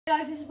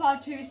Guys, this is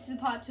part 2, this is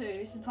part 2,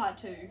 this is part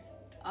 2.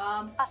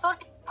 I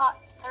thought part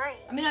 3.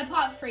 I mean, no,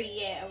 part 3,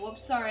 yeah.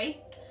 Whoops, sorry.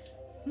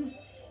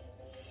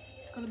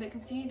 Just got a bit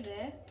confused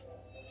there.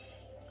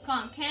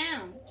 Can't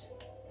count.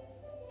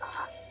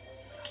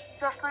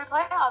 Josh, can we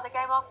play another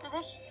game after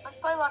this? Let's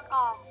play like,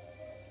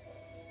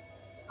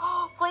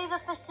 flee the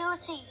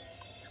facility.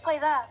 Let's play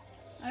that.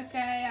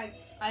 Okay,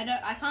 I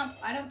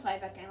don't play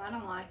that game, I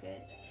don't like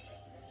it.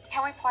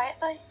 Can we play it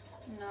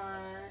though? No.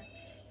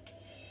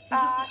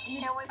 Can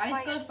we I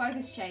just play got a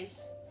focus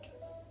chase.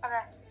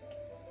 Okay.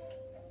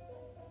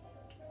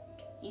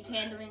 He's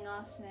handling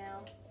us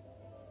now.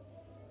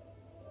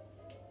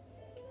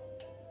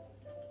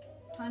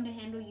 Time to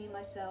handle you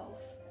myself.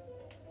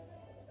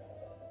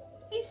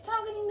 He's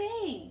targeting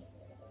me.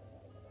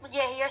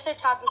 Yeah, he also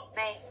targeted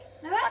me.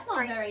 No, that's Like not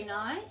three. very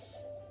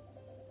nice.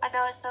 I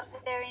know it's not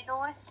very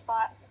nice,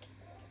 but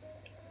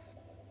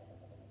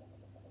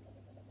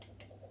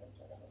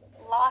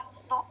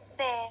life's not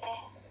fair.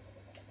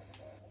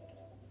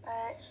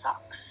 It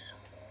sucks.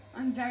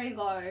 I'm very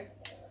low.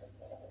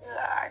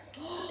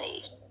 Let's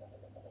see.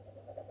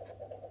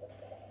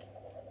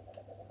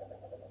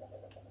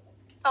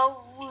 I'm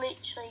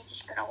literally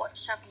just gonna watch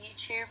some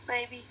YouTube,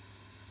 maybe.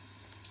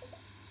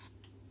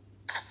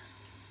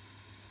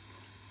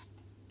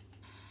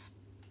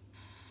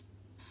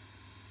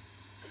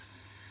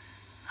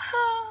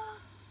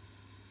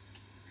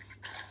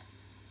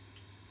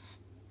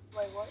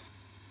 Wait, what?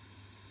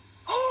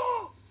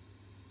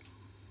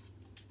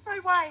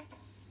 No way!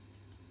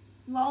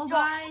 Well,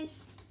 Josh.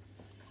 guys,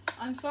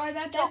 I'm sorry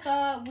about that,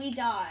 but we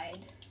died.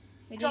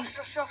 We didn't-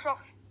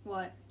 Josh.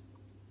 What?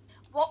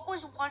 What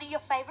was one of your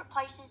favourite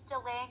places to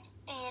land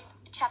in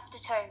Chapter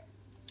 2?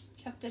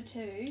 Chapter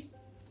 2,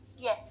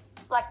 Yeah,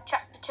 like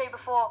Chapter 2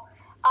 before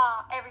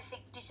everything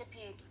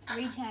disappeared.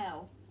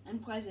 retail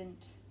and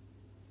pleasant.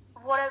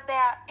 What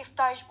about if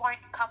those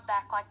won't come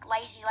back, like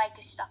Lazy Lake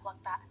and stuff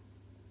like that?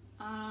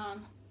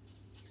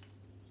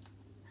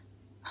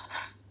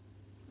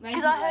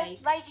 Because I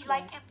heard Lazy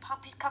Lake and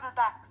Pump is coming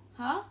back.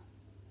 Huh?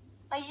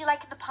 Lazy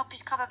Lake and the Pump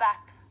is coming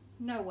back.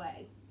 No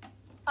way.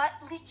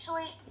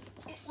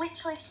 It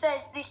literally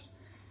says this: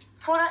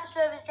 Fortnite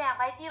servers down,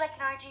 Lazy Lake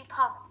and OG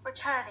Pump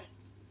returning.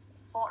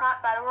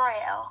 Fortnite Battle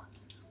Royale.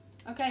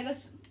 Okay,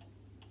 let's...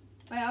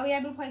 Wait, are we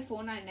able to play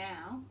Fortnite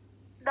now?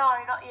 No,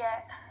 not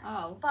yet.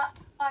 Oh. But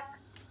like,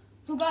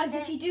 Well, guys,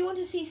 if you do want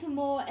to see some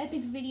more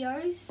epic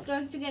videos,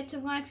 don't forget to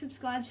like,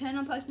 subscribe, turn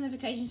on post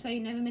notifications so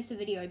you never miss a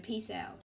video. Peace out.